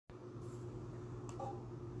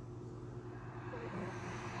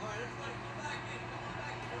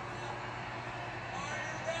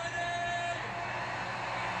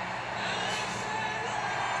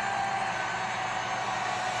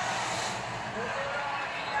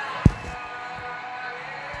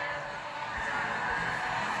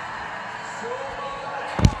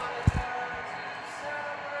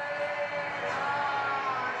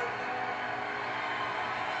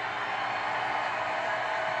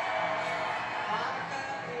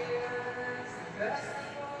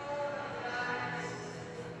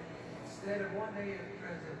Day of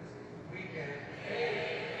Presents weekend.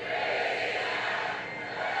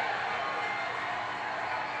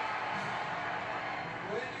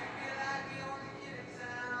 When you feel like the only kid in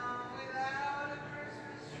town without a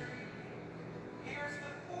Christmas tree, here's the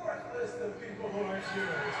fourth list of people who are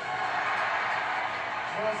Jewish.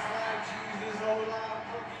 Just like Jesus, Olaf,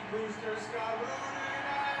 Cookie Brewster, Scott Rooney,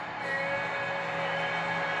 and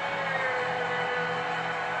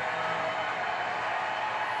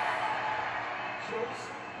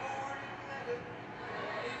Joseph born in Lebanon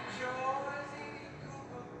enjoys eating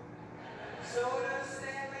Cooper. So does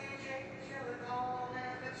Stanley Jake Gyllenhaal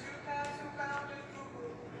and the two guys who founded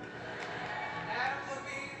Google. Adam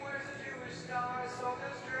Levine wears a Jewish star, so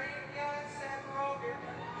does Drake and Seth Rogen.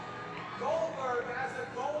 Goldberg has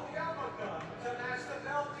a gold yarmulke to match the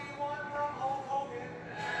belt he won from Hulk Hogan.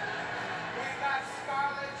 We got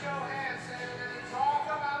Scarlett Johansson and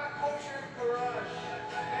talk about a kosher crush.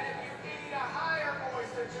 And if you need a higher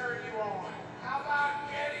voice to turn you on, how about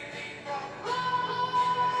Getty Lee from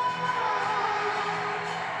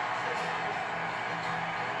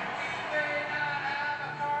We may not have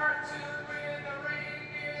a cartoon with a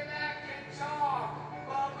reindeer that can talk,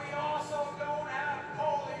 but we also don't have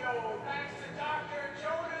polio, thanks to Dr.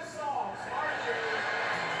 Jonas Salk. Smart Jews.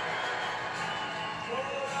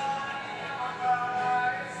 Hold on,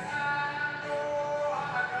 Hanukkah, it's time for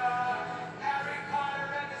Hanukkah. Harry Potter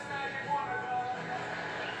and his magic water gun.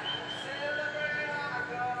 Celebrate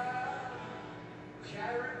Hanukkah.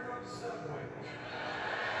 Jared from Subway.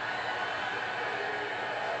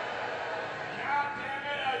 God damn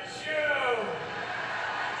it, a Jew!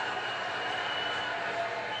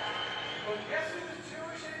 Well, guess who's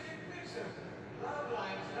Jewish and can fix him? Love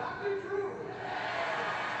Lines, Dr. Drew.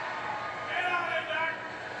 Get on it, Doc!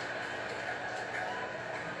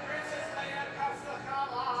 Princess Leia cuts the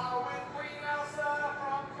challah with Queen Elsa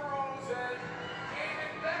from Frozen.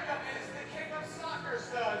 David Beckham is the king of soccer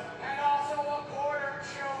studs and also a quarter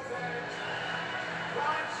chosen.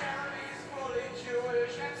 Ron Jeremy's fully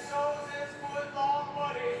Jewish and so's his foot-long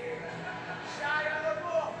buddy. Shia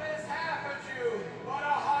LaBeouf is half a Jew, but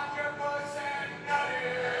 100% nutty.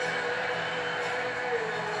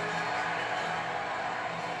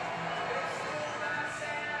 It's cool that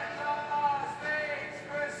Santa Claus makes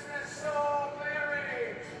Christmas so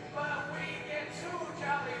merry, but we get two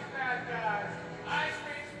jolly fat guys. Ice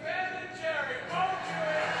cream's Ben and Jerry, both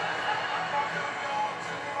Jewish. From New York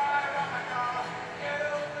to Ironica, get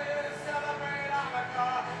over and celebrate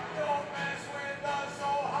Hanukkah. Don't mess with us,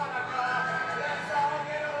 oh Hanukkah. Let's all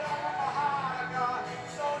get along for Hanukkah.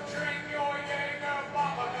 So drink your Jaeger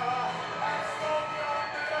Bombeca and smoke your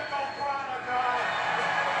medical Chronica.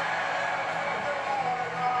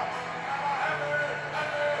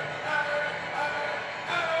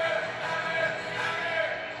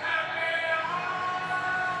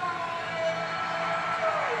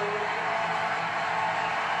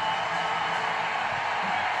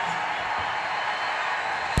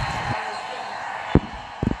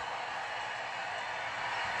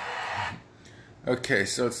 Okay,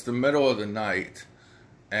 so it's the middle of the night,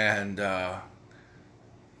 and there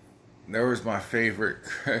was my favorite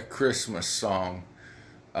Christmas song,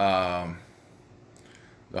 the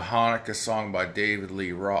Hanukkah song by David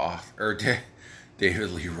Lee Roth,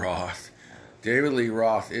 David Lee Roth. David Lee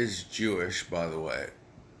Roth is Jewish, by the way,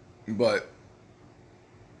 but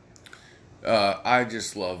I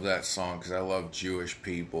just love that song because I love Jewish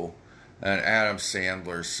people. And Adam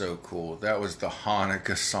Sandler is so cool. That was the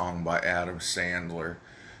Hanukkah song by Adam Sandler.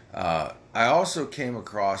 I also came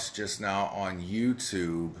across just now on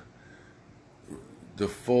YouTube the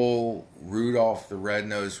full Rudolph the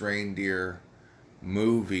Red-Nosed Reindeer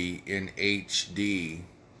movie in HD.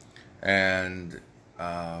 And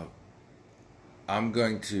I'm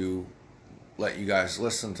going to let you guys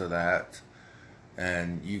listen to that.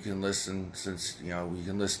 And you can listen, since, you know, you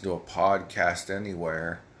can listen to a podcast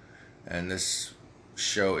anywhere. And this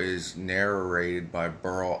show is narrated by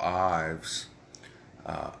Burl Ives.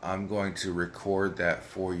 I'm going to record that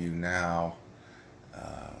for you now.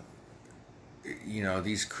 You know,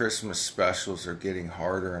 these Christmas specials are getting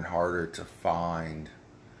harder and harder to find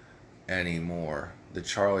anymore. The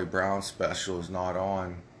Charlie Brown special is not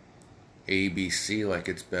on ABC like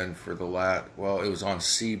it's been for the last... Well, it was on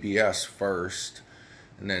CBS first,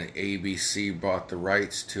 and then ABC bought the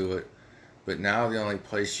rights to it. But now the only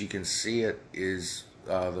place you can see it is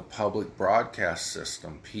the public broadcast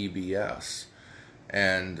system, PBS.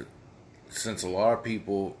 And since a lot of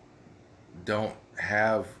people don't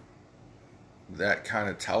have that kind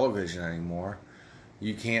of television anymore,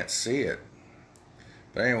 you can't see it.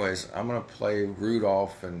 But anyways, I'm going to play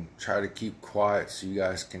Rudolph and try to keep quiet so you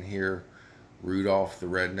guys can hear Rudolph the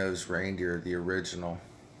Red-Nosed Reindeer, the original.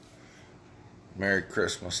 Merry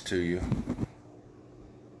Christmas to you.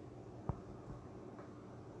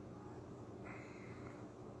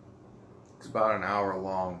 It's about an hour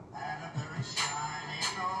long.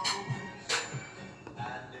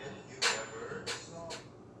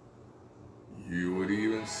 You would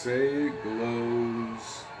even say it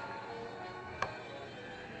glows.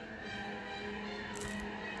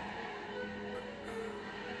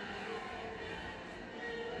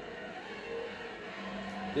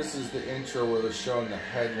 This is the intro where they're showing the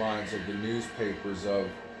headlines of the newspapers of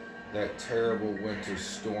that terrible winter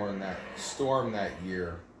storm that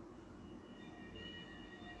year.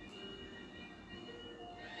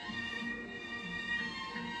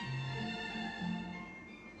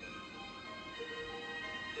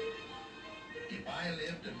 If I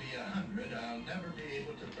live to be 100, I'll never be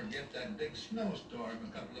able to forget that big snowstorm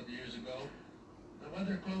a couple of years ago. The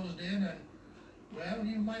weather closed in and, well,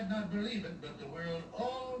 you might not believe it, but the world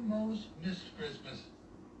almost missed Christmas.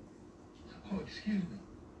 Oh, excuse me.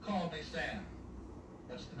 Call me Sam.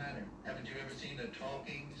 What's the matter? Haven't you ever seen a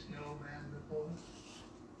talking snowman before?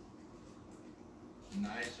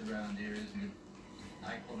 Nice around here, isn't it?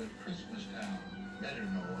 I call it Christmas Town, better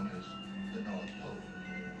known as the North Pole.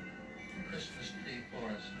 Christmas tree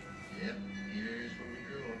forest. Yep, here's where we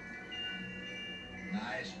grew up.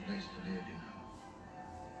 Nice place to live, you know.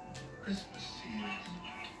 Christmas seals.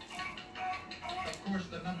 Of course,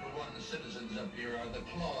 the number one citizens up here are the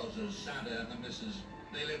Clauses, Santa and the Missus.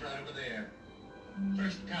 They live right over there.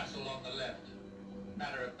 First castle on the left.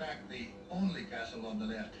 Matter of fact, the only castle on the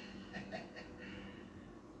left.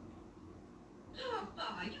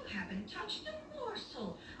 Papa, you haven't touched a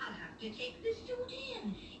morsel. I'll have to take the suit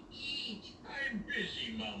in. Eat. I'm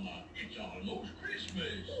busy, Mama. It's almost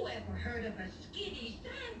Christmas. Who ever heard of a skinny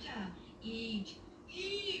Santa? Eat.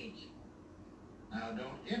 Eat. Now,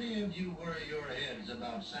 don't any of you worry your heads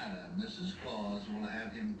about Santa. Mrs. Claus will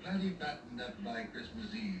have him plenty fattened up by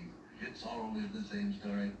Christmas Eve. It's always the same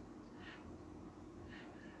story.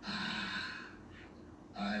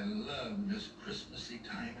 I love this Christmassy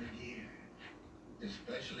time of year.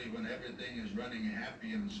 Especially when everything is running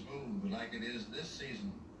happy and smooth like it is this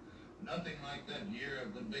season. Nothing like that year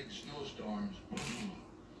of the big snowstorms.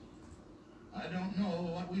 I don't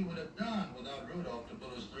know what we would have done without Rudolph to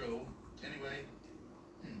pull us through. Anyway,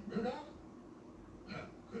 Rudolph?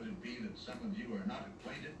 Could it be that some of you are not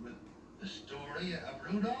acquainted with the story of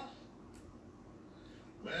Rudolph?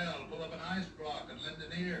 Well, pull up an ice block and lend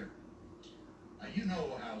an ear. Now, you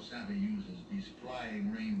know how Santa uses these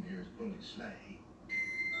flying reindeers pulling sleigh.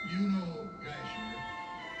 You know Dasher,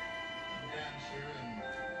 Dancer, and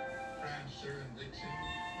Prancer and Vixen,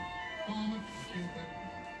 Comet and Cupid,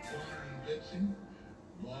 Donner and Blitzen.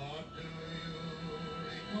 What do you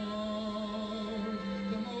recall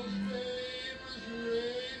the most famous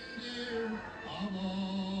reindeer of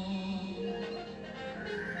all?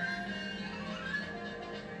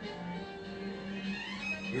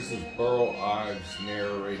 This is Burl Ives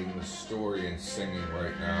narrating the story and singing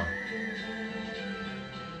right now.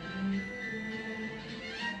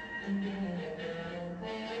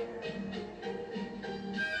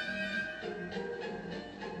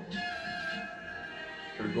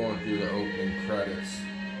 We're going through the opening credits.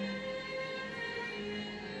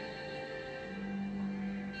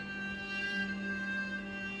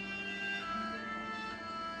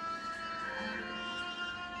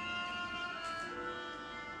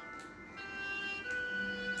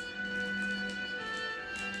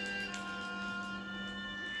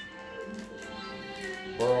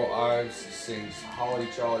 Burl Ives sings Holly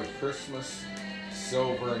Jolly Christmas,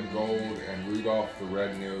 Silver and Gold, and Rudolph the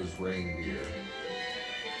Red-Nosed Reindeer.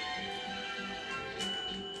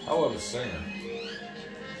 Hell of a singer.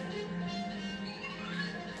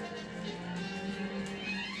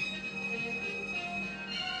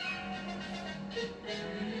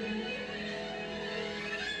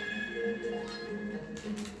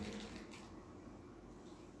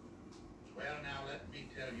 Well, now let me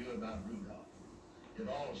tell you about Rudolph. It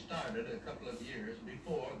all started a couple of years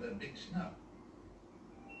before the big snow.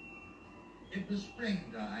 It was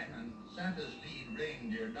springtime, and Santa's lead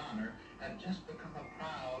reindeer, Donner, had just become a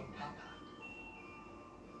proud papa.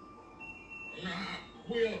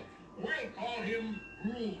 We'll call him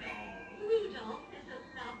Rudolph. Rudolph is a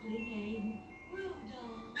lovely name.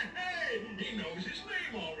 Rudolph. Hey, he knows his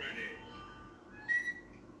name already.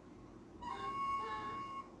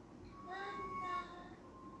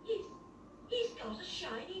 He's got a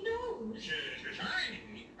shiny nose.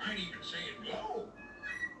 Shiny. I'd even say it glow.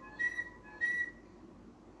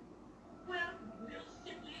 Well, we'll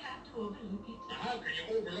simply have to overlook it. Now, how can you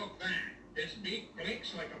overlook that? Its beak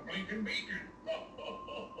blinks like a blinking beacon.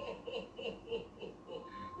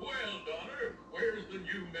 Well, Donner, where's the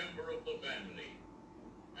new member of the family?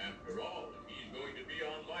 After all, if he's going to be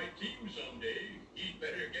on my team someday, he'd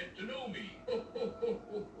better get to know me.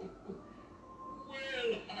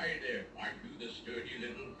 Well, hi there. Aren't you the sturdy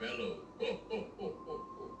little fellow?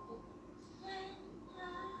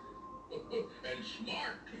 And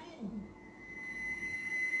smart, too.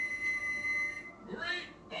 Great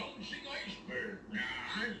bouncing iceberg. Now,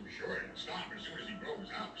 I'm sure it'll stop as soon as he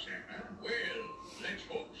blows up, Santa. Well, let's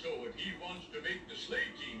hope so if he wants to make the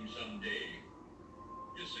sleigh team someday.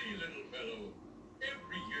 You see, little fellow,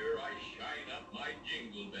 every year I shine up my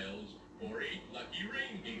jingle bells for 8 lucky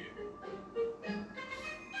reindeer.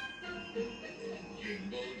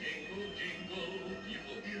 Jingle, jingle, jingle, you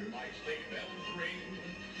will hear my sleigh bells ring.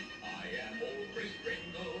 I am old Kris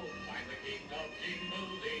Kringle, I'm the king of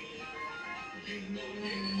jingling. Jingle,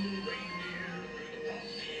 jingle, reindeer, through the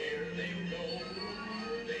frosty air they go.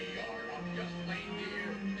 They are not just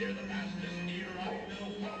reindeer, they're the fastest deer I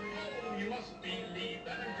know. Oh, you must believe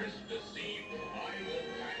that on Christmas Eve I will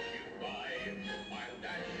pass you by. I'll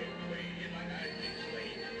dash away in my magic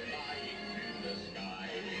sleigh, flying through the sky.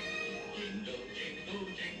 Jingle, jingle,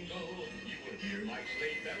 jingle, you will hear my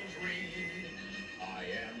sleigh bells ring. I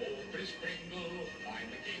am old Kris Kringle, I'm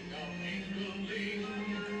the king of jingling.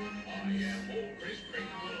 I am old Kris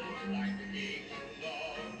Kringle, I'm the king of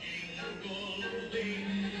jingling.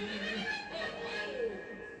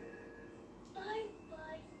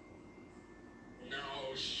 Bye-bye.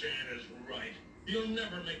 No, Santa's right. You'll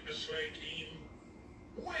never make the sleigh team.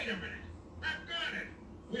 Wait a minute. I've got it.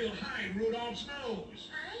 We'll hide Rudolph's nose.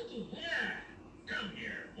 Hide it? Yeah. Come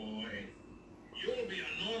here, boy. You'll be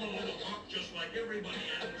a normal little hawk just like everybody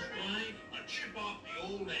else, right? A chip off the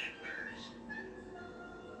old antlers.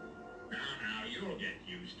 Now, you'll get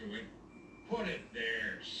used to it. Put it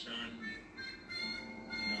there, son.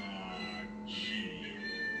 Aw, gee.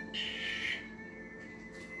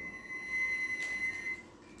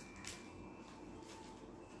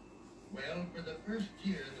 Well, for the first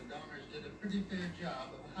year, the Donners did a pretty fair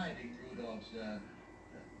job of hiding Rudolph's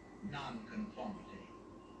nonconformity.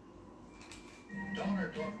 Donner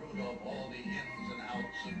taught Rudolph all the ins and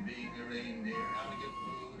outs of being a reindeer, how to get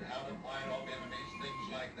food, how to fight off enemies, things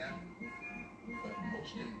like that. But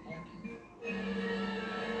most important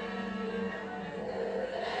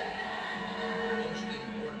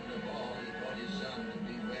of all, he taught his son to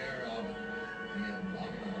beware of the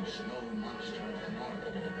abominable snow monster of the north.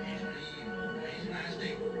 He's mean, he's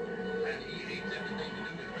nasty, and he hates everything to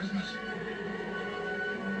do with Christmas.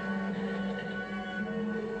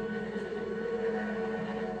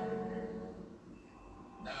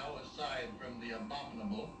 Now, aside from the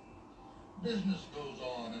abominable, business goes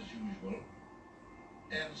on as usual.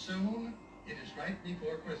 And soon, it is right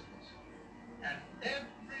before Christmas. And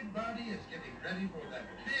everybody is getting ready for that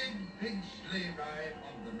big sleigh ride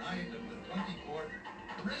on the night of the 24th,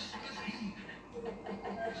 Christmas Eve.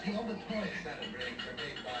 See, all the toys Santa brings are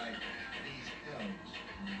made by these elves.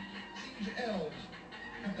 Seems elves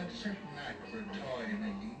have that certain knack for toy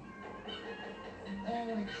making. All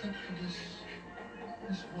except for this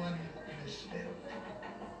one misfit.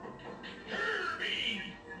 Herbie!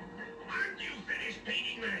 Aren't you finished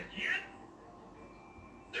painting that yet?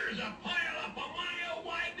 There's a pile up a mile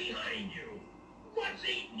wide behind you. What's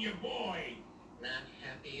eating you, boy? Not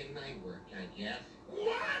happy in my work, I guess.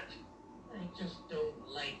 What? I just don't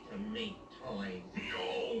like to make toys.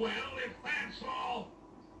 Oh, well, if that's all.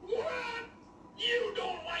 What? You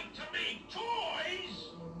don't like to make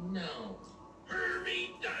toys? No.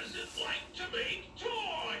 Herbie doesn't like to make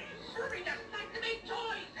toys. Herbie doesn't like to make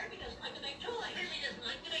toys. Herbie doesn't like to make toys. Herbie doesn't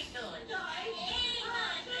like to make toys. Do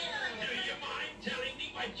you mind telling me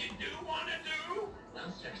what you do want to do?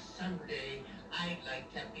 Well, sir, someday I'd like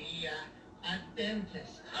to be a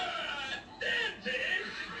dentist.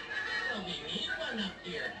 Dentist? Well, we need one up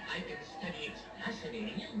here. I've been studying. It's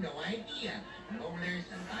fascinating. You've no idea. Molars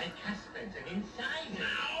and bicuspids and incisors.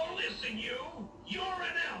 Now listen, you. You're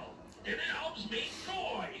an elf, and elves make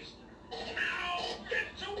toys. Now get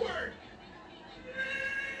to work.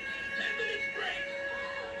 10 minutes break.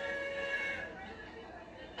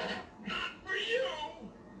 Not for you.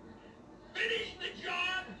 Finish the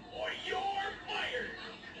job, or you're fired.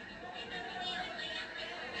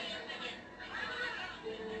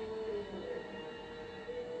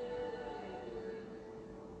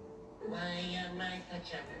 Why am I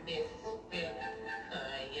such a misfit? I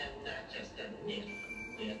am not just a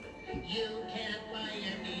misfit. You can't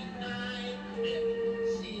fire me, I fit.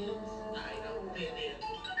 Seems I don't fit in.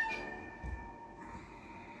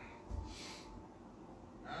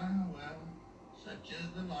 Ah, well,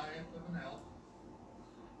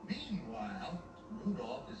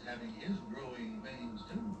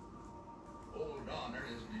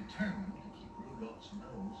 determined to keep Rudolph's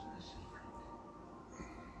nose a secret.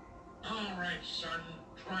 All right, son,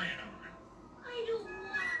 try it on. I don't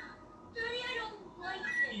wanna. Daddy, I don't like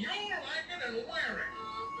it. You'll like it and wear it.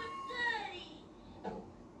 Oh, but Daddy,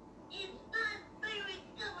 it's not very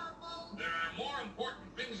comfortable. There are more important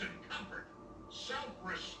things than comfort.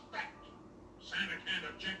 Self-respect. Santa can't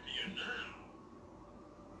object to you now.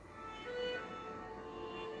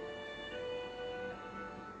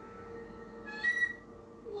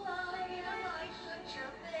 Why am I such a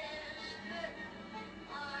misfit?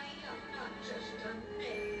 I am not just a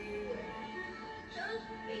name. Just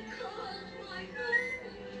because my nose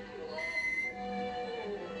is long.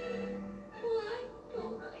 Why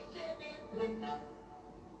don't I fit in?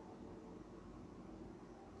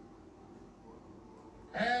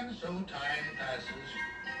 And so time passes.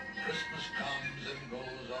 Christmas comes and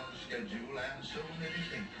goes on schedule, and soon it is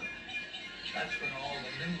April. That's when all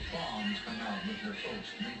the new fawns come out with their folks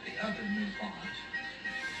to meet the other new fawns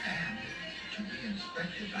and to be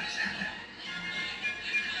inspected by Santa.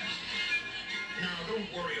 Now,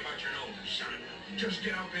 don't worry about your nose, son. Just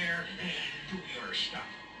get out there and do your stuff.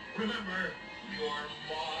 Remember, you're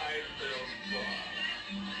my little bug.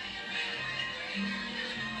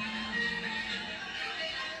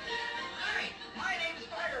 Hi, my name's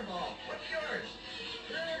Fireball. What's yours?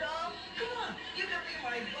 Rudolph? Come on, you can be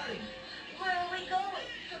my buddy. Where are we going?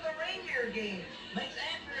 To the reindeer game. Makes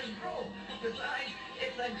antlers grow. Besides,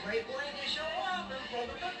 it's a great way to show off in front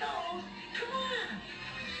of the nose. Come on.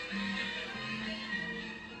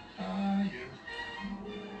 Ah, you.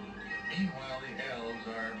 Meanwhile, the elves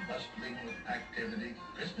are bustling with activity.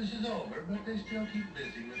 Christmas is over, but they still keep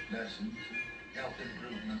busy with lessons and health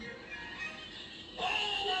improvement. All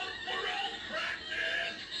out for elf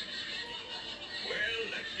practice! Well,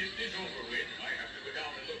 let's get this over with. I have to go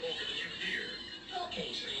down and look over the new gear.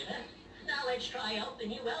 Okay, Santa. Now let's try out the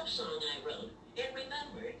new elf song I wrote. And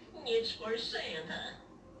remember, it's for Santa.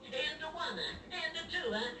 And a one-a, and a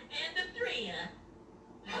two-a, and a three-a.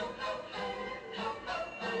 Ho, ho, ho, ho, ho,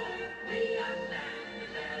 ho. We are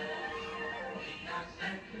Santa's elves. We are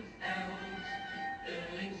Santa's elves.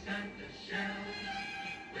 Filling Santa's shelves.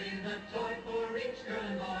 With a toy for each girl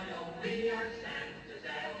and boy. Oh, we are Santa's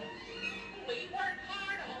elves. We work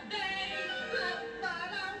hard all day. But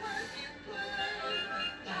our work is play.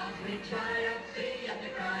 Dolls we try out, see and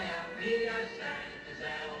they cry out. We are Santa's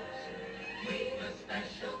elves. We've a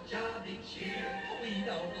special job each year. We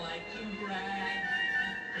don't like to brag.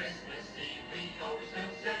 Christmas Eve we always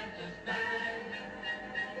fill Santa's bag.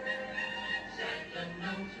 Santa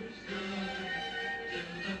knows who's good. Do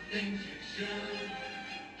the things you should.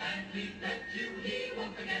 And we bet you he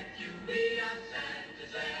won't forget you. We are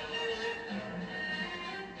Santa's elves.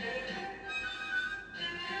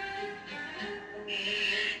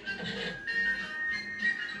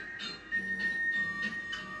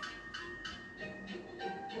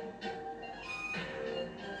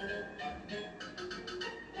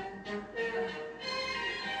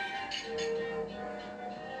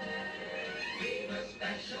 We've a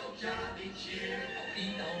special job each year. We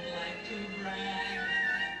don't like to brag.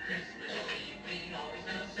 Christmas Eve we always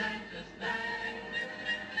fill Santa's bag.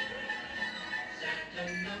 Santa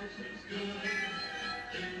knows who's good.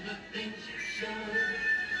 Do the things you should.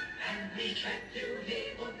 And we bet you he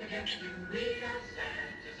won't forget you. We are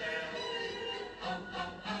Santa's elves. Ho, ho,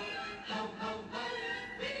 ho, ho, ho, ho.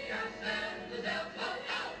 We are Santa's elves. Ho,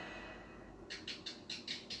 ho.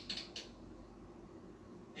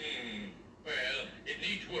 Well, it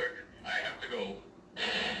needs work. I have to go.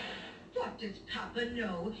 What does Papa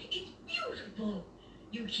know? It's beautiful.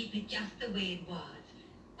 You keep it just the way it was.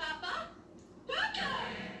 Papa? Papa!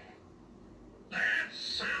 That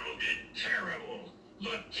sounded terrible.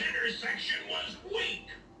 The tenor section was weak.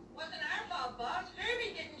 Wasn't our fault, boss.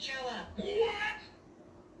 Herbie didn't show up. What?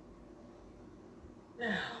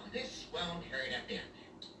 Now, this won't hurt a bit.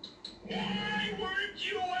 Why weren't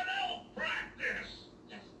you at elf practice?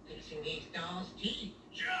 Just fixing these dolls' teeth.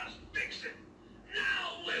 Just fix it.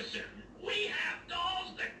 Now listen. We have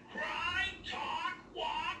dolls that cry, talk,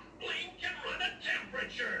 walk, blink, and run a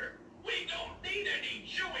temperature. We don't need any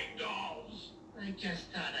chewing dolls. I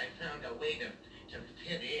just thought I found a way to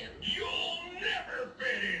fit in. You'll never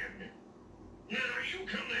fit in. Now you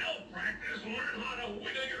come to elf practice and learn how to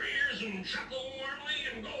wiggle your ears and chuckle warmly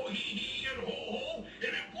and go hee hee and ho ho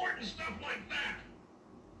and important stuff like that.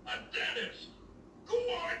 A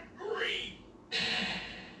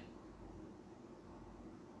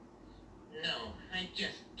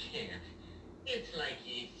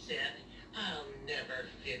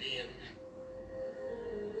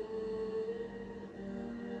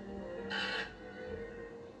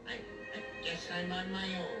I'm on my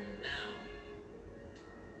own now.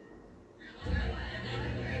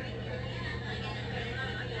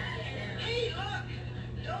 Hey, look!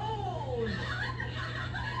 Those!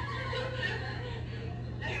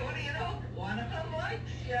 Hey, what do you know? One of them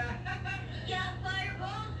likes ya. Yeah,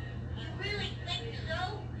 Fireball? You really think so?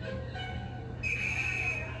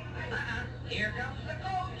 Here comes the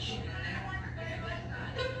coach.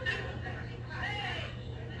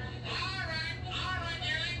 All right,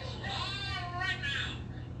 yearlings. All right now.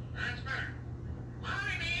 That's better.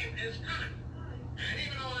 My name is Comet. And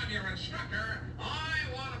even though I'm your instructor, I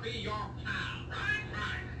want to be your pal. Right?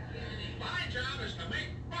 My job is to make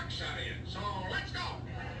bucks out of you. So let's go.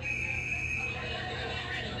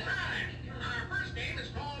 Right. Our first game is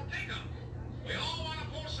called Pick-up. We all want to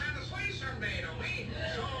pull Santa's sleigh someday, don't we?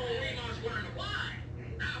 So we must learn to fly.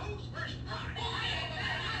 Now, who's first to fly? One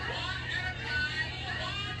at a time.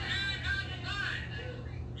 One at a time.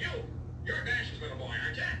 You're Dash's little boy,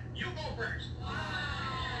 aren't you? You go first. All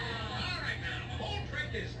right, now, the whole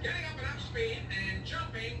trick is getting up enough speed and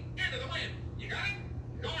jumping into the wind. You got it?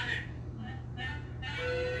 Go ahead.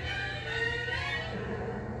 Very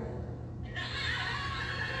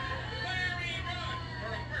good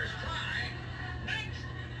for a first try. Next.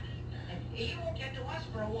 He won't get to us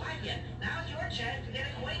for a while yet. Now's your chance to get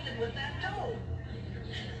acquainted with that dough.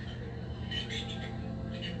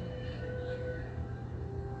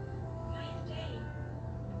 Nice day.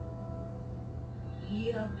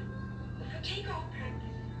 Yup. For takeoff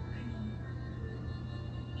practice.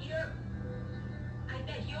 Yup. I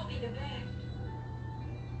bet you'll be the best.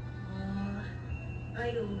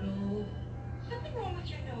 I don't know. Something wrong with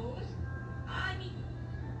your nose? I mean,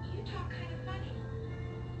 you talk kind of funny.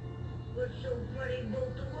 What's so funny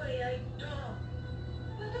about the way I talk?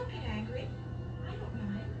 Well, don't get angry. I don't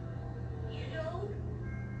mind. You know?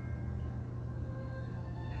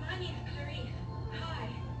 My name's Clarice. Hi.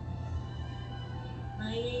 My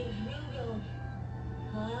name's Rudolph.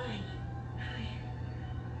 Hi. Hi.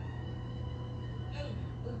 Hey,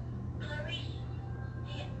 Clarice.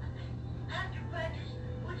 Hey, after practice,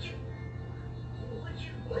 would you...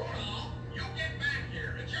 Rudolph, you get back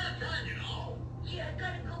here. It's your turn, you know. Yeah, I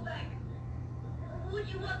gotta go back. Would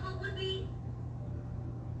you walk up with me?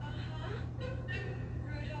 Uh-huh.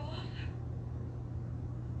 Rudolph.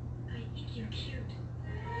 I think you're cute.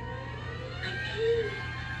 I'm cute.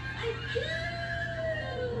 I'm cute.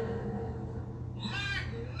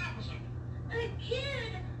 Magnificent. I'm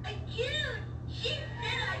cute. I'm cute. She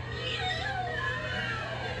said I'm cute.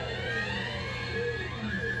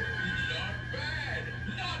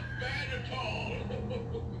 Not bad at all.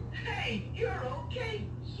 Hey, you're okay.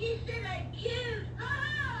 She said I'm cute. Ah!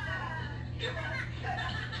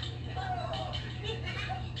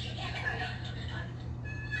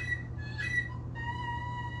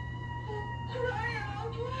 Crying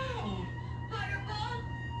out loud. Fireball,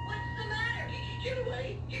 what's the matter? Get away.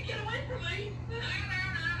 Get away from me.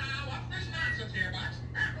 Now, what's this nonsense here, Bucks?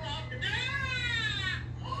 After all,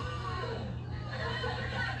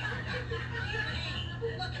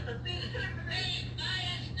 Look at the beat.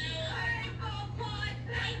 Fireball, boy,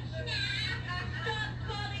 thanks now. Stop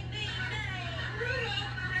calling me names.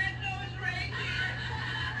 Rudolph the red-nosed reindeer.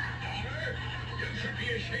 Connor, you should be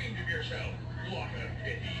ashamed of yourself. What a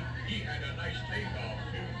pity. He had a nice takeoff,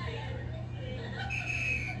 too.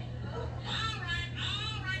 All right,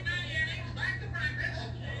 now, yearlings, back to practice.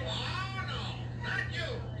 Oh, no, not you.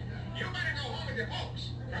 You better go home with your folks.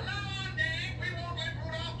 From now on, Dave, we won't let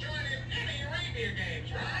Rudolph join in any reindeer games,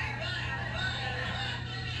 right?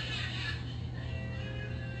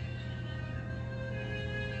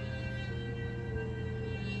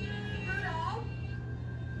 Rudolph?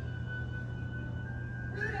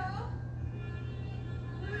 Rudolph?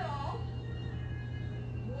 Rudolph?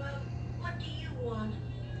 Well, what do you want?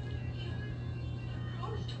 You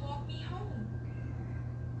promised to walk me home.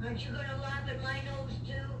 Aren't you gonna laugh at my nose,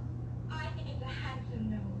 too? I think it's a handsome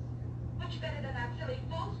nose. Much better than that silly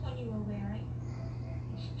false one you were wearing.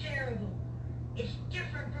 It's terrible. It's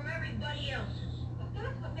different from everybody else's. But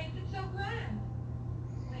that's what makes it so grand.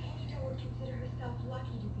 My angel would consider herself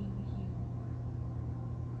lucky to be with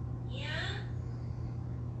you. Yeah?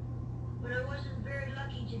 But I wasn't very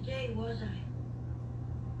lucky today, was I?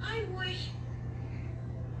 I wish...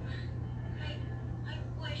 I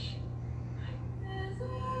wish... There's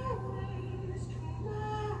always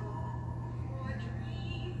tomorrow for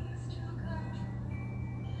dreams to come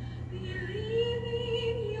true. Believe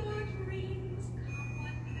in your dreams, come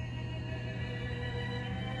what may.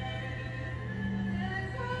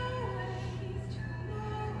 There's always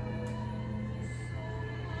tomorrow, so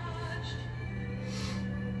much to do,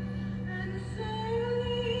 and so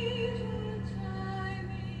little time.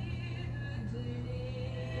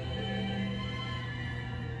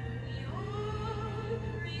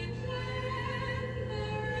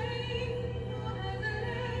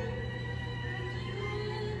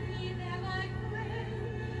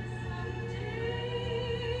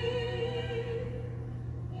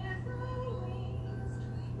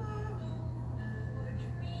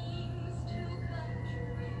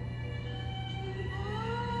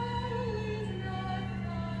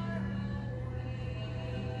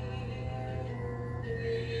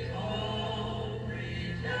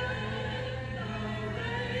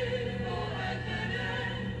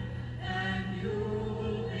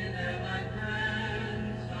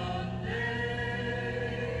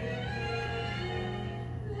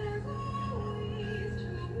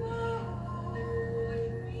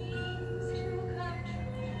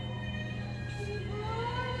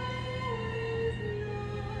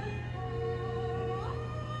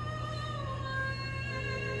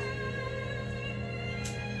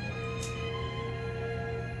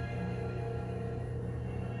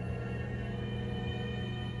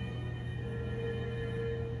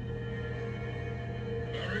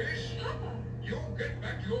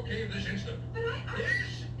 your cave this instant. But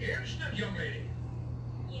This instant, young lady.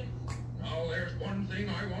 Yes. Now, there's one thing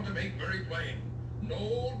I want to make very plain.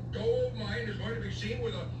 No doe of mine is going to be seen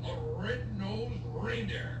with a red-nosed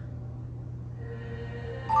reindeer.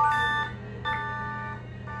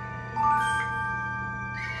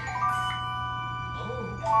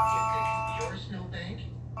 Oh, is this your snowbank?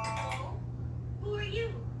 Oh? Who are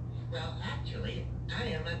you? Well, actually, I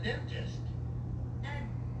am a dentist. A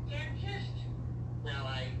dentist? Well,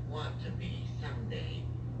 I want to be someday.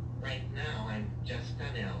 Right now, I'm just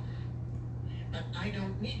an elf. But I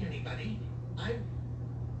don't need anybody.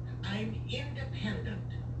 I'm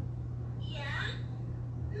independent. Yeah?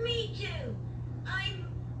 Me too. I'm...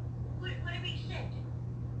 whatever you said.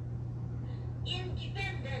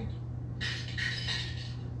 Independent.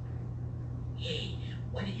 Hey,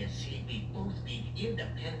 what do you say we both be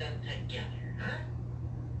independent together, huh?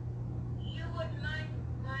 You wouldn't mind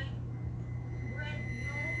my red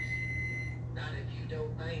nose? Not if you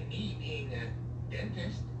don't mind me being a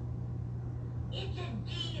dentist. It's a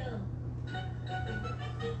deal. We're a couple of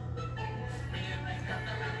misfits. We're a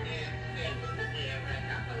couple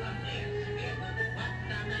of misfits. What's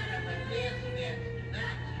the matter with misfits?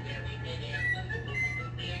 That's very good.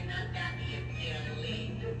 We're not that silly.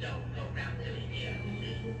 Don't go round doing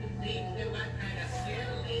silly. Seems to us kind of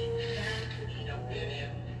silly that we don't fit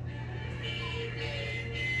in. We may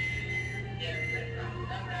be different from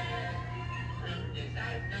the rest. Who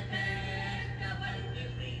decides the test? Nobody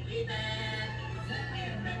is really best. We're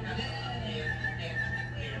a couple of misfits.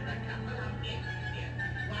 We're a couple of misfits.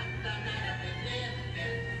 What's the matter with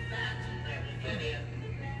misfits? That's where we fit in.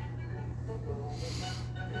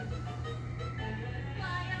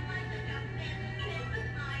 Why am I such a misfit?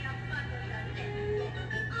 I am but a misfit.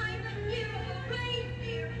 I'm a hero,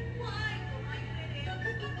 reindeer. Why do I fit in?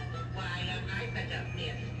 Why am I such a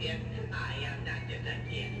misfit? I am not just a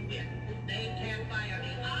misfit. They can't fire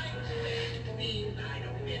me. I'm spit. Means I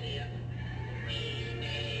don't fit in. We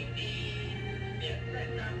may be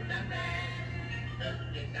different from the rest. Who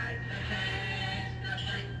decides the test? The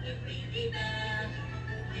fight is really best.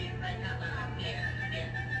 We're a couple of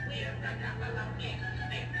misfits. We're a couple of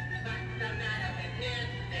misfits. What's the matter with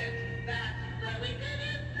misfits? That's where we fit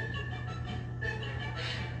in.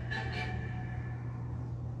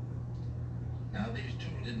 Now, these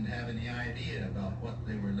two didn't have any idea about what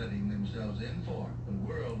they were letting themselves in for. The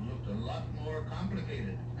world looked a lot more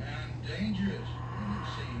complicated and dangerous than it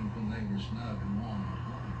seemed when they were snug and warm at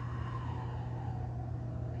home.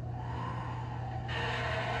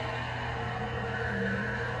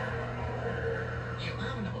 The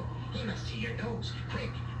abominable. He must see your nose.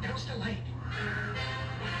 Quick, douse the light.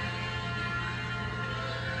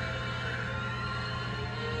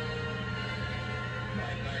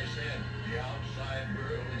 Like I said, the outside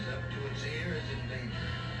world is up to its ears in danger.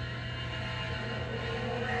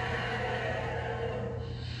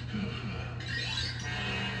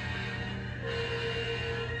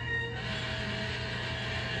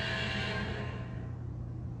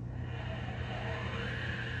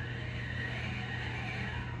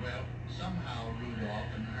 Well, somehow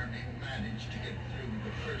Rudolph and Ernie managed to get through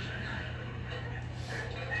the first night.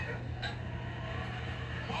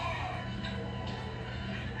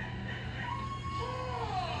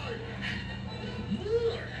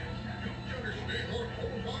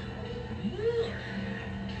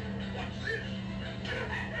 What's this?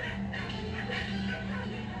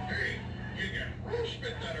 Hey, Giga,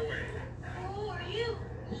 spit that away. Who are you?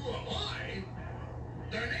 Who am I?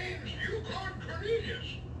 The name's Yukon Cornelius,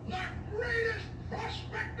 the greatest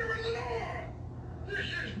prospector in the North. This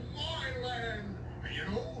is my land, and you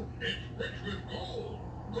know, it's rich with gold.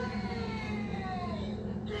 Gold!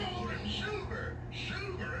 Gold and silver!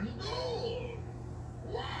 Silver and gold!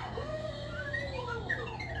 Wow!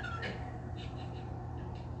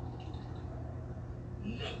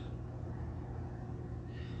 Nothing.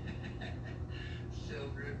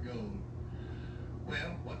 Silver and gold.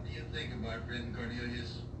 Well, what do you think of our friend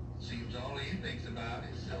Cornelius? Seems all he thinks about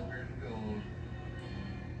is silver and gold.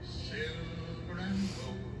 Silver and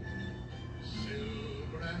gold.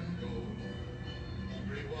 Silver and gold.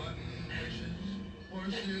 Everyone wishes for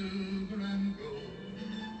silver and gold.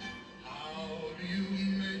 How do you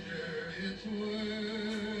measure its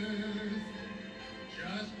worth?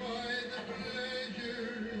 Just by the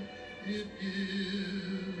pleasure it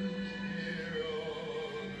gives here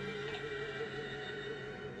on earth.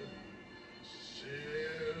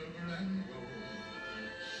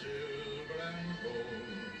 Silver and gold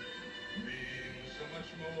means so much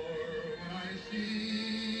more when I see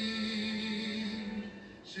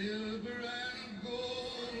silver and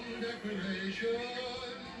gold decoration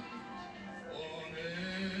on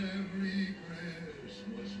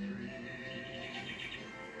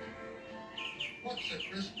a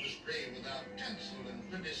Christmas tree without tinsel and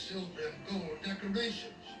pretty silver and gold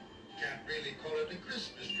decorations? Can't really call it a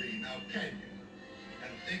Christmas tree, now can you?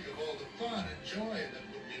 And think of all the fun and joy that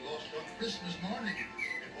would be lost on Christmas morning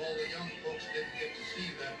if all the young folks didn't get to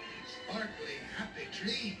see that sparkling, happy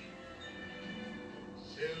tree.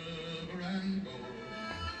 Silver and gold,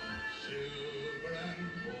 silver and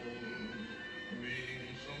gold,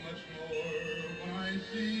 mean so much more when I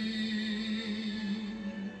see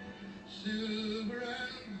silver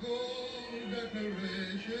and gold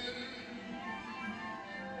decoration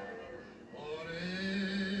on every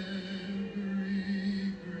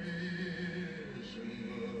Christmas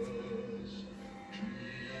tree.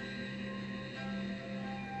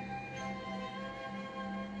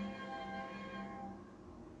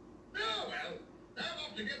 Oh, well, I'm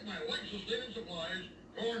off to get my Lexus and supplies,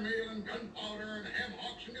 cornmeal and gunpowder and ham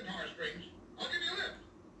hocks and guitar strings. I'll give you a lift.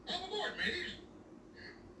 Hop aboard, mateys.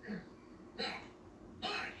 Now,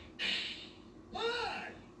 march!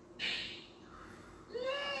 March!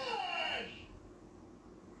 March!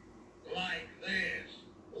 Like this.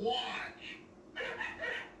 Watch!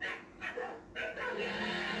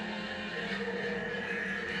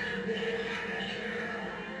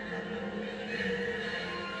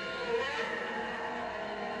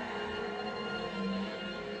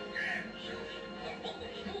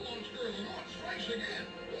 Again.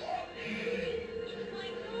 It's my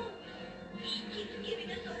home. He keeps giving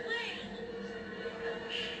us away.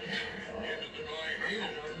 Can't deny he is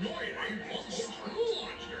annoying Bumbo's school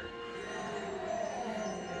monster.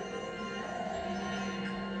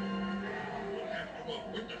 We'll have to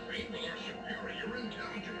outwit the fate with our superior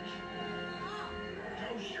intelligence.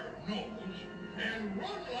 Douse your nose and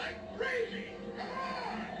run like crazy. Come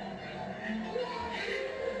on!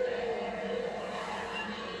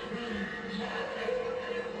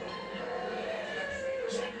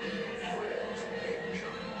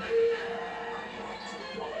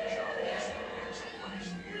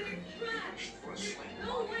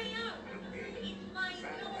 No way out. It's my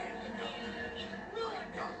home. It's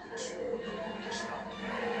ruined.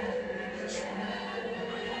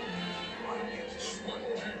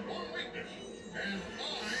 One weakness, and I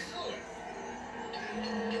know it.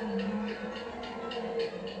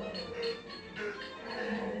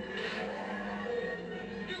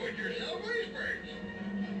 Do it yourself icebergs.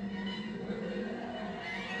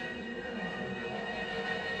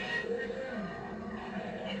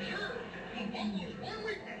 Observe, a Bumbo's one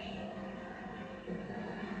weakness.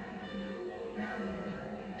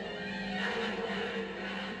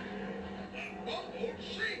 The Bumbo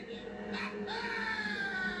sinks.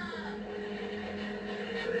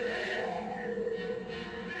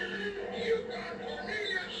 You've got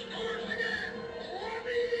Cornelius scores again.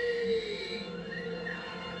 Whoopee!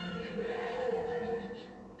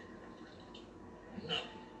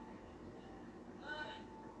 Nothing.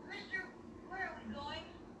 Mister, where are we going?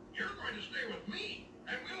 You're going to stay with me,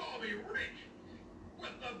 and we'll all be rich.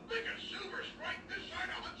 With the biggest silver strike this side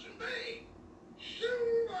of Hudson Bay.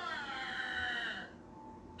 Silver!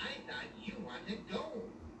 I thought you wanted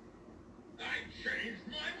gold. I changed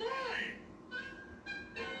my mind.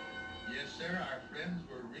 Yes, sir, our friends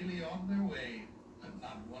were really on their way, but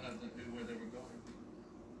not one of them knew where they were going.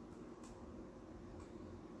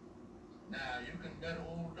 Now, you can bet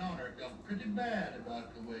old Donner felt pretty bad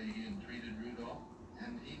about the way he had treated Rudolph,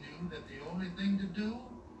 and he knew that the only thing to do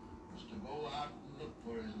was to go out and look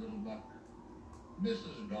for his little buck.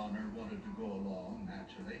 Mrs. Donner wanted to go along,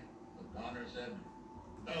 naturally, but Donner said,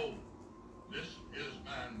 "No, this is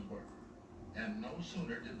man's work." And no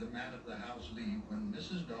sooner did the man of the house leave when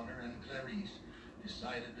Mrs. Donner and Clarice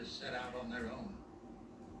decided to set out on their own.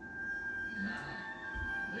 Now,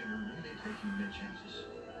 they were really taking their chances,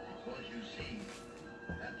 because you see,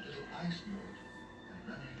 that little ice boat had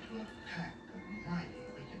run into a pack of mighty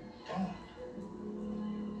wicked frogs.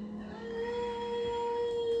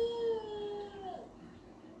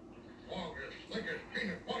 Fog as slick as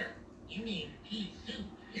peanut butter. You mean pea soup.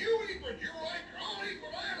 You eat what you like, I'll eat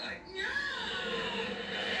what I like.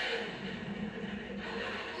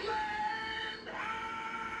 Land ho!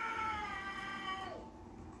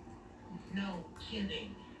 No kidding.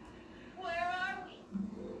 Where are we?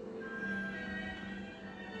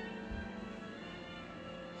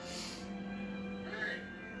 Hey,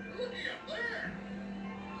 looky up there.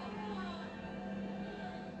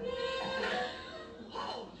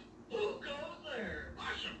 Halt! Who goes there?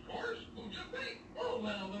 Us, of course. Who'd you think? Oh,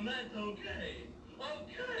 well, then that's okay.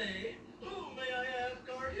 Okay. Who, may I ask,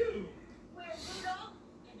 are you? Where's Rudolph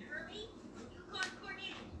and Herbie? You got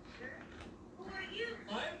Cornelius, sir. Who are you?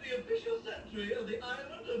 I'm the official sentry of the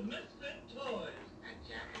Island of Misfit Toys. A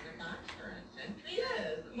jack in the box for a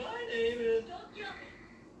Yes, my name is... Don't tell me.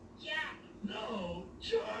 Jack. No,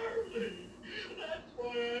 Charlie. That's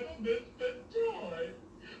why I'm a misfit toy.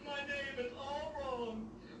 My name is all wrong.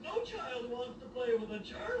 No child wants to play with a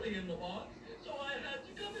Charlie in the box, so I had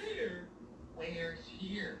to come here. Where's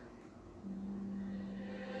here?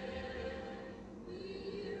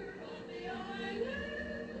 We're on the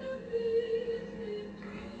island of misfit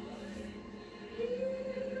toys.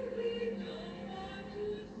 Here we don't want to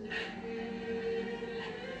stay.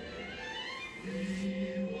 We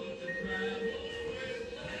want to travel with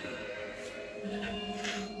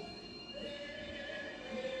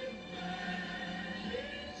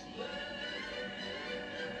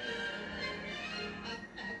A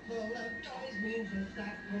sack full of toys means a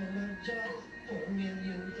sack full of joys for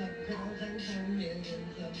millions of girls and for millions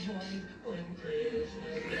of boys. When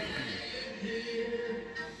Christmas Day is here,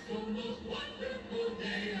 the most wonderful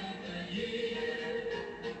day of the year.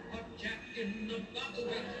 A Jack in the Box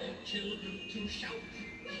waits for children to shout.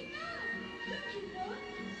 Wake up! Don't you know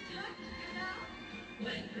it's time to come out?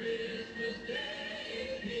 When Christmas Day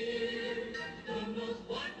is here, the most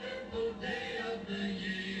wonderful day of the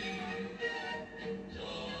year.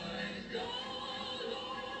 Toys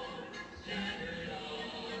galore, scattered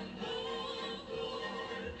on the floor.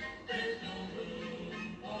 There's no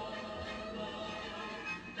room for more,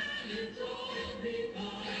 and it's all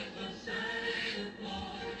because of Santa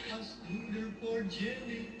Claus. A scooter for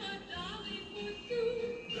Jimmy, A dolly for Sue.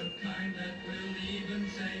 the kind that will even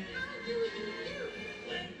say, How do you do?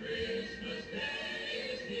 when Christmas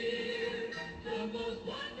Day is here, the most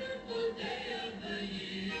wonderful day of the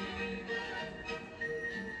year.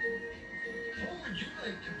 How would you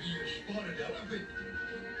like to be a spotted elephant?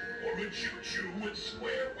 Or a choo-choo with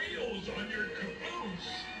square wheels on your caboose?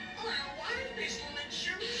 or a wine whistle that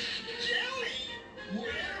shoots jelly.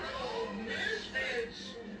 We're all misfits.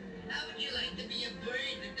 How would you like to be a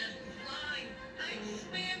bird that doesn't fly? I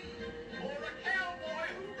swim. Or a cowboy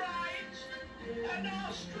who rides an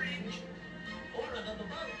ostrich. Or a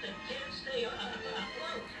boat that can't stay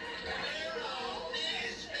afloat. We're all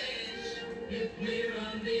misfits. If we're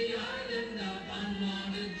on the island of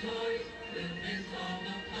unwanted toys, we'll miss all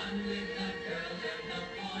the fun with the girls and the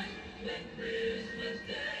boys. When Christmas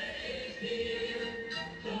Day is here,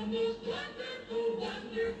 the most wonderful,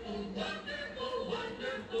 wonderful, wonderful,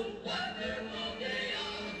 wonderful, wonderful day of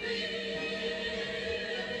the year.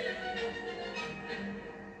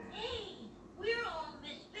 Hey, we're all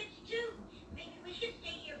misfits too. Maybe we should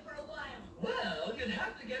stay here for a while. Well, you'd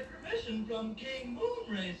have to get permission from King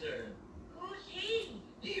Moonracer. Who's he?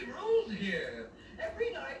 He rules here.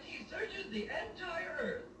 Every night he searches the entire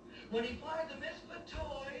earth. When he finds a misfit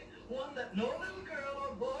toy, one that no little girl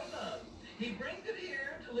or boy loves, he brings it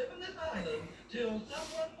here to live in this island till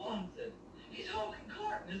someone wants it. He's holding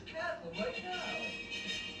court in his castle right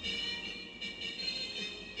now.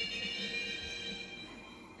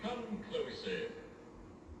 Come closer.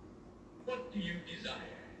 What do you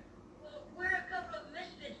desire? Well, we're a couple of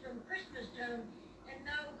misfits from Christmas Town, and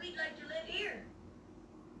we'd like to live here.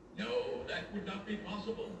 No, that would not be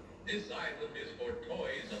possible. This island is for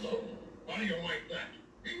toys alone. How do you like that?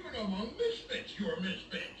 Even among misfits, you're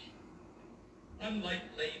misfits.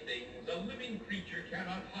 Unlike playthings, a living creature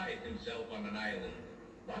cannot hide himself on an island.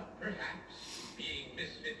 But perhaps, being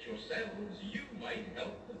misfits yourselves, you might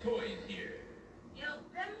help the toys here. Help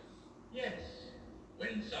them? Yes.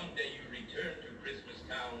 When someday you return to Christmas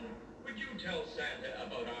Town, would you tell Santa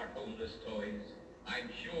about our homeless toys? I'm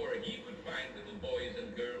sure he would find little boys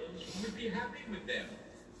and girls who would be happy with them.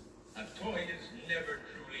 A toy is never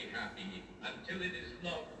truly happy until it is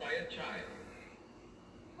loved by a child.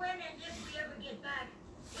 When and if we ever get back,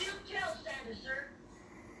 we'll tell Santa, sir.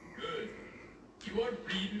 Good. You are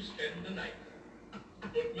free to spend the night.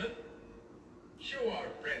 Footman, show our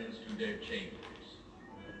friends to their chambers.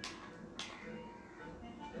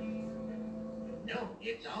 No,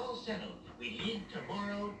 it's all settled. We leave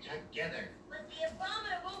tomorrow together. But the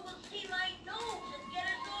abominable will see my nose and get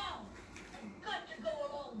us all. I've got to go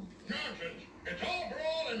alone. Nonsense. It's all for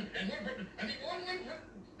all and the one win for...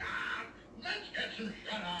 Let's get some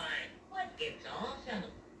shut-eye. What? It's all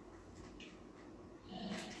settled.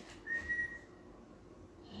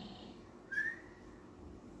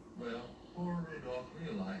 Well, poor Rudolph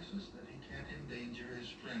realizes that he can't endanger his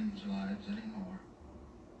friends' lives anymore.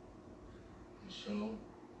 And so,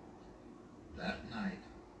 that night,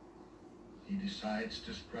 he decides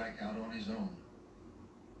to strike out on his own.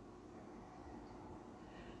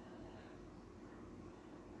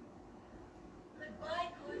 Goodbye,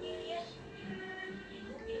 Cornelius. I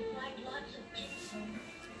hope you find lots of tips home.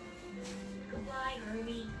 Goodbye,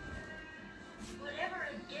 Hermie. Whatever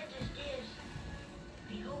a dentist is,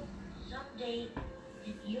 I hope someday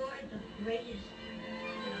that you're the greatest.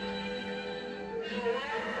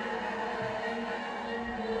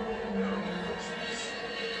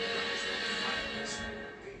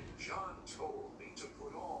 John told me to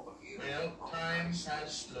put all of you Well, on time ice.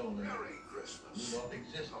 passed slowly. Merry Christmas. Rudolph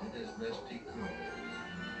existed as best he could.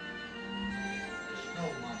 The snow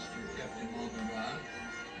monster kept him on the run.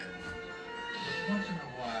 But once in a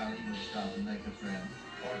while he would stop and make a friend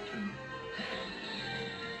or two.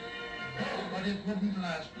 But it wouldn't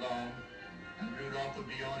last long, and Rudolph would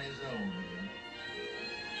be on his own again.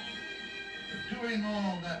 But during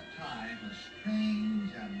all that time, a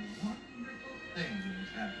strange and wonderful thing was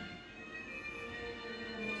happening.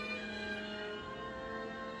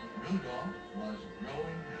 Rudolph was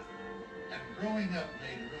growing up, and growing up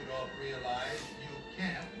made Rudolph realize you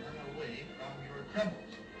can't run away from your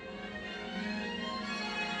troubles.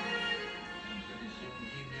 And pretty soon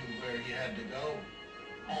he knew where he had to go.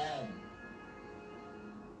 Home.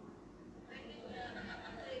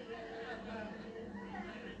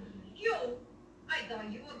 You? I thought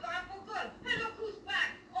you were gone for good. And look who's back.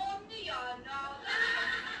 Oh, Neon now.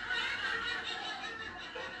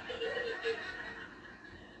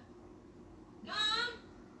 Mom?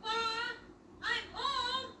 Pa? I'm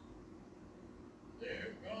home.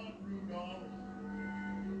 They're gone, Rudolph.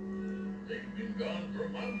 They've been gone for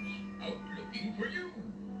months, out looking for you.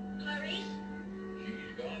 Clarice?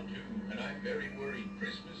 She's gone too, and I'm very worried.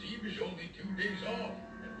 Christmas Eve is only 2 days off,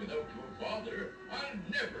 and without your father, I'll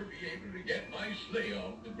never be able to get my sleigh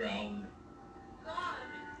off the ground.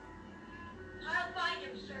 Gone. I'll find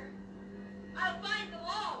him, sir. I'll find them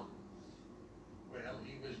all. Well,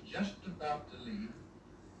 he was just about to leave,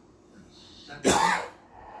 and suddenly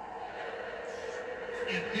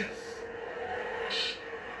it hit.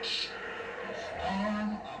 A storm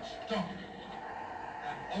of storms,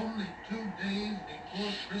 and only 2 days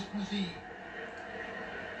before Christmas Eve.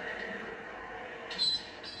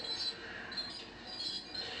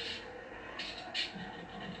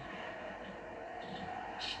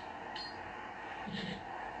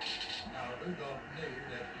 Now, Rudolph knew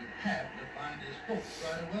that he had to find his folks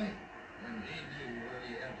right away, and he knew where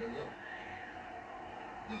he had to look.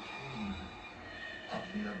 The cave of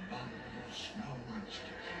the abominable snow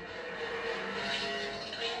monster.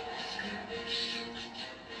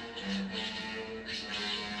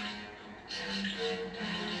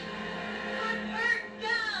 I'm hurt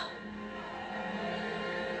down.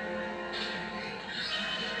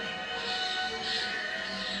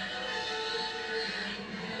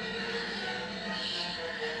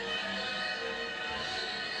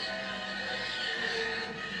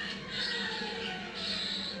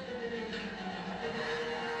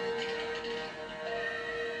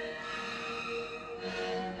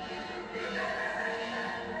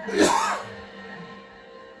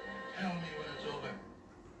 Tell me when it's over.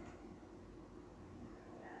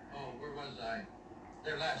 Oh, where was I?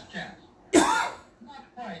 Their last chance. Not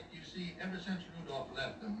quite. You see, ever since Rudolph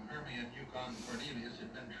left them, Hermie and Yukon Cornelius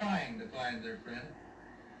had been trying to find their friend.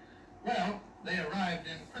 Well, they arrived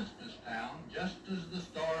in Christmas Town just as the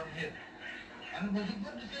storm hit. And it was a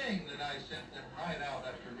good thing that I sent them right out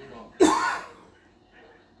after Rudolph.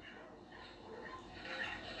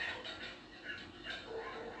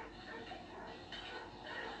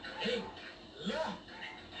 Hey, look!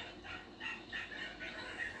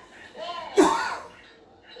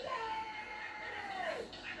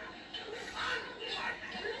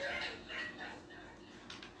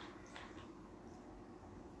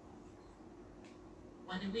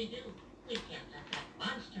 What do? We can't let that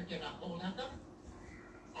monster get a hold of them.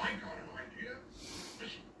 I got an idea.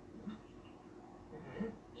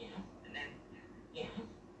 Yes, and then, yes.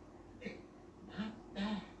 Not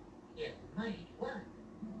bad. It might work.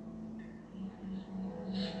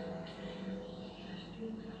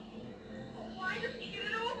 Why doesn't he get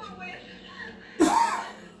it over with?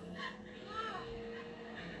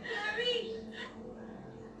 Clarice!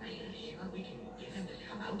 Are you sure we can get him to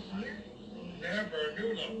come out here? Never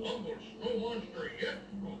knew the humble snow monster yet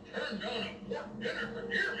who turned down a pork dinner for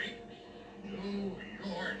deer meat. Do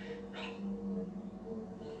your stuff.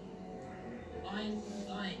 Oink.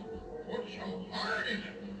 Put some heart in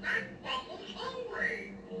it. That bumble's hungry.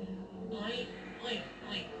 Oink, oink,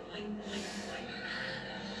 oink, oink, oink, oink.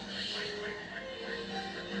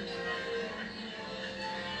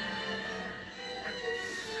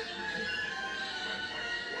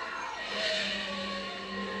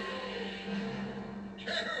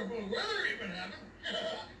 Terrible weather you've been having.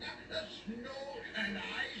 Snow and ice.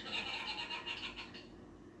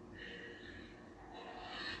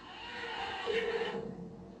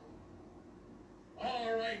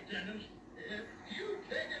 All right, Dennis. If you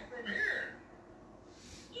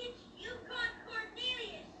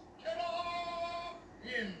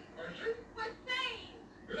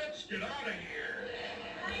get out of here.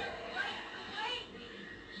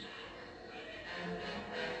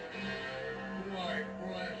 Why,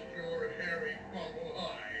 blast your hairy bubble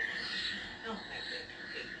eye. Don't let this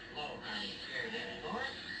big blowhard scare you anymore.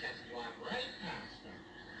 Just walk right past them.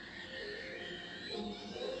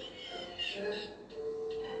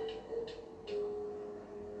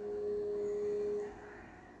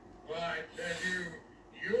 Well, I tell you,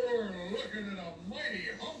 you're looking at a mighty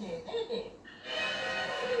humble bumble.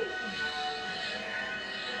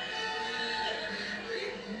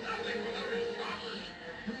 He's nothing without his choppers.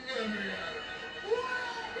 Let me at it.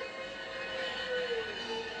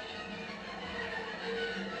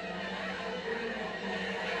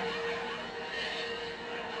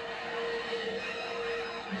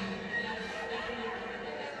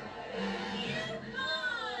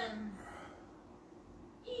 Gone!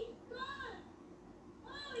 He's gone!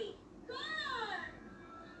 Oh, he's gone!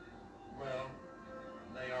 Well,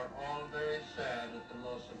 they are all very sad at the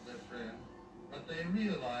loss of their friend, but they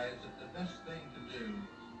realize that the best thing to do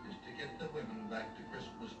is to get the women back to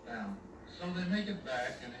Christmas Town. So they make it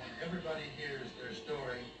back, and when everybody hears their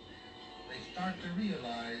story, they start to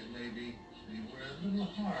realize maybe they were a little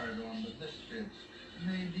hard on the misfits.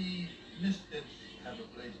 Maybe misfits have a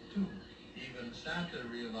place too. Even Santa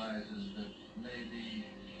realizes that maybe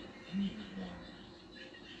he was one.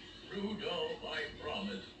 Rudolph, I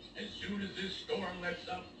promise, as soon as this storm lets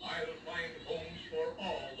up, I'll find homes for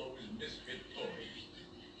all those misfit toys.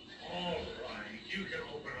 All right, you can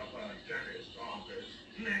open up a dentist's office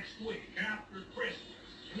next week after Christmas.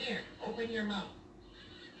 Here, open your mouth.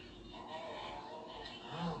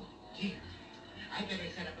 Oh, dear. I better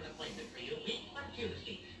set up an appointment for you week from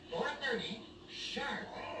Tuesday, 4:30, sharp.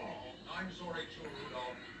 Oh, I'm sorry too,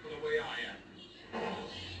 Rudolph, for the way I am.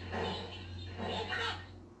 Open up!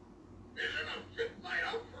 Isn't a fit night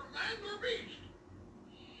out for man or beast?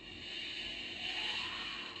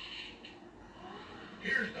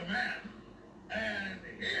 Here's the man, and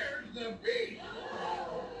here's the beast.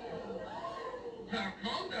 Now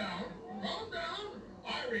calm down, calm down.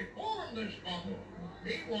 I reformed this bumble.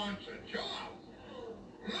 He wants a job.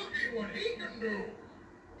 Looky what he can do.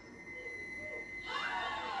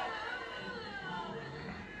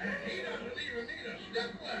 And he doesn't even need a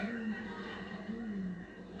stepladder.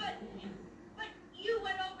 But you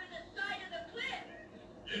went over the side of the cliff.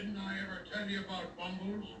 Didn't I ever tell you about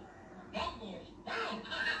Bumbles? Bumbles bounce!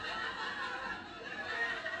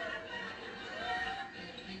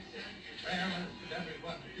 Well, as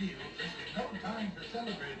everyone feels, this is no time for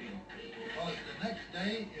celebrating, because the next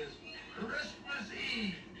day is Christmas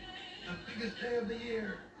Eve, the biggest day of the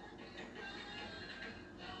year.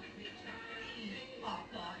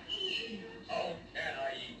 Papa, Eve. How can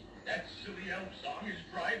I eat? That silly elf song is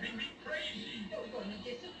driving me crazy. You're going to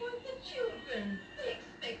disappoint the children. They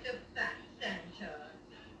expect a fat Santa.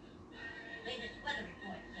 Latest weather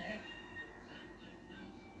report, sir.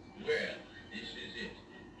 Well, this is it.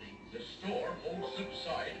 The storm won't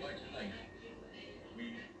subside by tonight.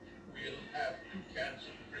 We'll have to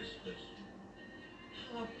cancel Christmas.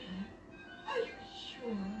 Papa, are you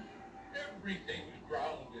sure? Everything's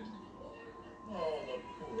grounded. Oh, the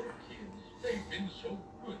poor kids. They've been so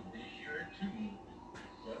good this year, too.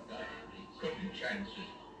 But I couldn't chance it.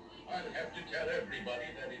 I'll have to tell everybody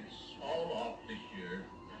that it's all off this year.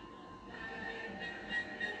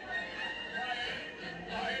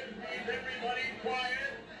 Quiet, please, everybody,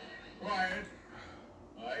 quiet. Quiet.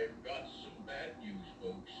 I've got some bad news,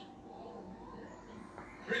 folks.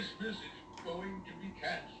 Christmas is going to be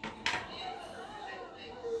canceled.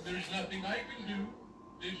 There's nothing I can do.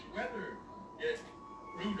 This weather. Yes,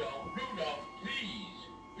 Rudolph, please.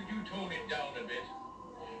 Could you tone it down a bit?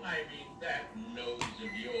 I mean, that nose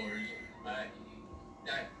of yours. That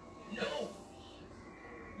nose.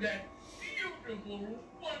 That beautiful,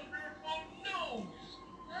 wonderful nose.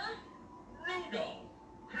 Huh? Rudolph,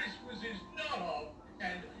 Christmas is not off,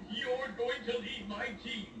 and you're going to lead my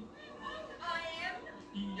team. I am?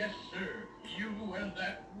 Yes, sir. You and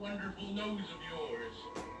that wonderful nose of yours.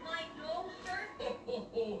 My nose, sir?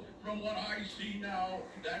 From what I see now,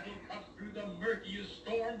 that'll cut through the murkiest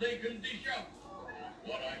storm they can dish up.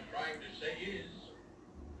 What I'm trying to say is,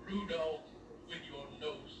 Rudolph, with your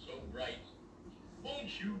nose so bright,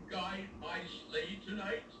 won't you guide my sleigh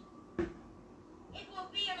tonight? It will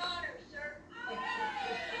be an honor, sir.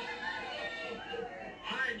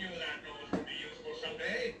 I knew that nose would be useful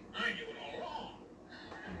someday. I knew it all along.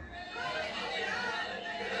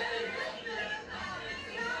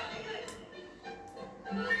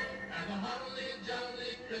 Have a holly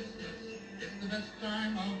jolly Christmas, it's the best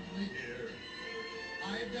time of the year.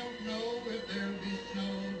 I don't know if there'll be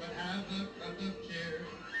snow, but have a cup of cheer.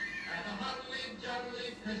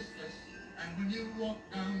 jolly Christmas. And when you walk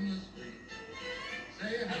down the street,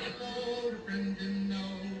 say hello to friends you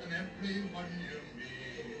know and everyone you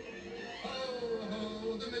meet. Ho,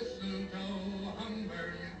 ho, the mistletoe hung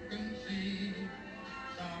where you can see.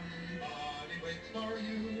 Somebody waits for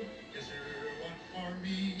you, yes sir, once for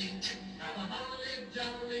me. Have a holly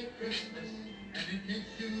jolly Christmas, and in case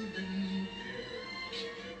you didn't hear,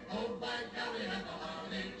 oh by golly, have a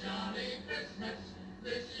holly jolly Christmas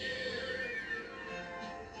this year.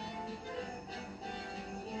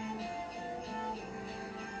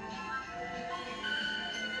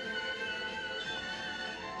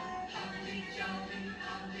 Holly jolly,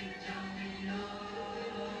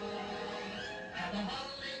 oh. Have a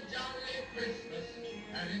holly jolly Christmas,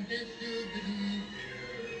 and in case you didn't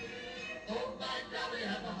hear, oh by golly,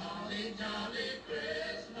 have a holly jolly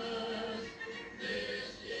Christmas this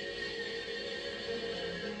year.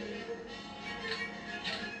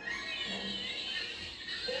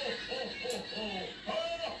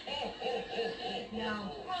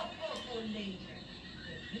 Now, ho later.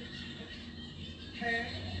 Turn.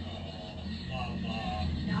 Mama.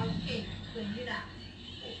 Now, shake, clean it up.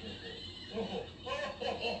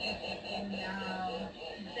 Now,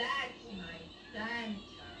 that's my Santa.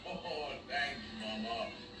 Oh, thanks, Mama.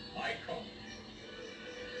 I come.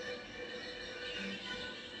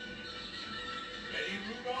 Ready,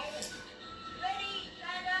 Rudolph? Ready,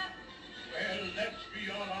 Santa? Well, let's be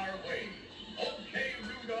on our way. Okay,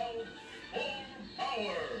 Rudolph, full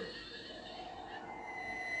power.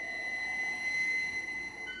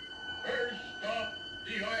 First stop,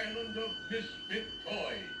 the island of misfit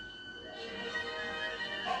toys.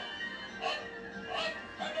 Up, up, up,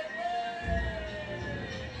 and away!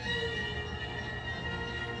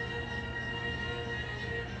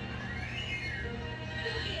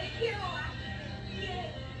 You're a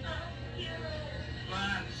hero.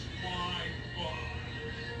 That's my fun.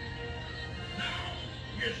 Now,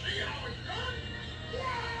 you see how it's done?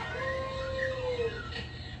 Wahoo!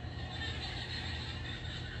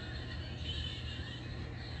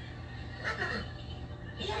 Peppermint!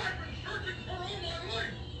 What I've been searching for all my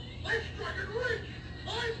life! I struck it rich!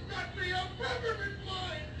 I've got me a peppermint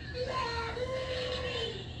mine! Wahoo!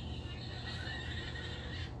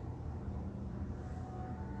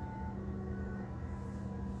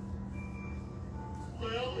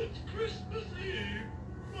 Well, it's Christmas Eve,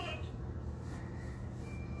 but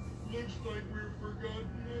looks like we're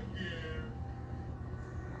forgotten again.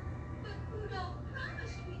 But Rudolph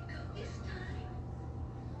promised we'd go this time.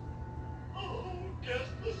 Oh, guess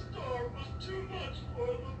the storm was too much for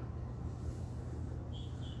them.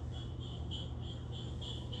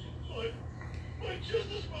 I just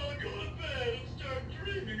as well go to bed and start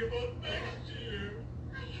dreaming about next year.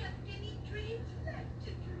 I haven't any dreams left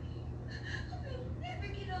to dream. We'll never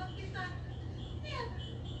get off this island. Never.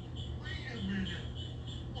 Wait a minute.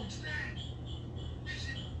 What's that? Is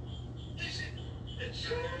it? It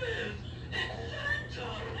sure is. It's Santa.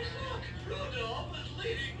 Look, Rudolph is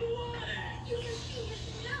leading the way. You can see his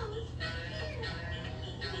nose from here.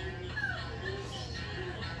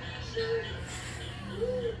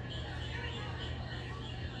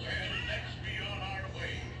 Well, let's be on our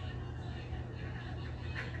way.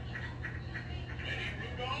 Ready,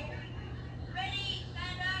 Rudolph? Ready,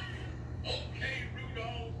 Santa? Okay,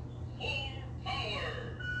 Rudolph. Full power.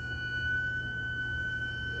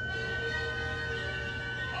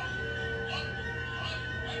 Up, up, up,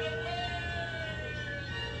 and away!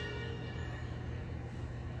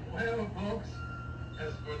 Well, folks,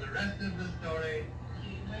 as for the rest of the story,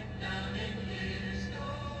 Down in his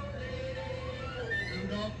story.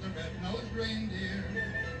 Rudolph the red-nosed reindeer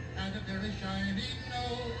had a very shiny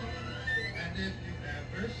nose, and if you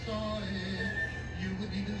ever saw it, you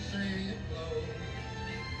would even say it glowed.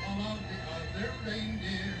 All of the other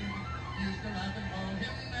reindeer used to laugh and call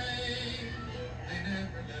him names. They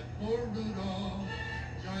never let poor Rudolph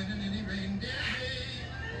join in any reindeer game.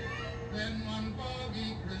 Then one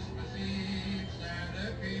foggy Christmas Eve,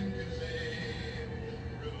 Santa came to say,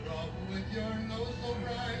 Rudolph, with your nose so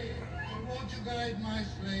bright, won't you guide my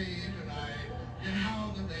sleigh tonight? And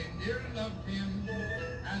how the reindeer loved him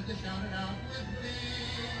as they shouted out with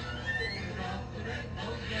glee, Rudolph the red-nosed